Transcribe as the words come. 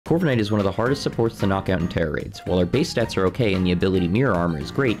Corviknight is one of the hardest supports to knock out in TeraRaids. While our base stats are okay and the ability Mirror Armor is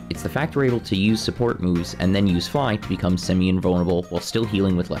great, it's the fact we're able to use support moves and then use Fly to become semi-invulnerable while still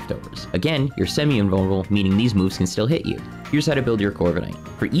healing with Leftovers. Again, you're semi-invulnerable, meaning these moves can still hit you. Here's how to build your Corviknight.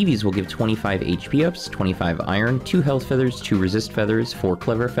 For EVs, we'll give 25 HP ups, 25 Iron, 2 Health Feathers, 2 Resist Feathers, 4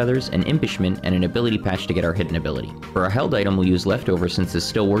 Clever Feathers, an Impishment, and an ability patch to get our hidden ability. For our held item, we'll use Leftovers since this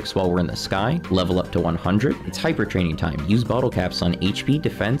still works while we're in the sky, level up to 100. It's hyper training time. Use bottle caps on HP,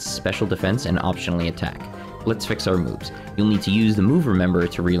 defense, special defense, and optionally attack. Let's fix our moves. You'll need to use the move remember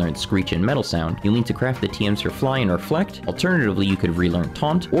to relearn Screech and Metal Sound. You'll need to craft the TMs for Fly and Reflect. Alternatively, you could relearn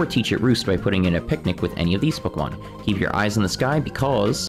Taunt, or teach it Roost by putting in a Picnic with any of these Pokemon. Keep your eyes in the sky because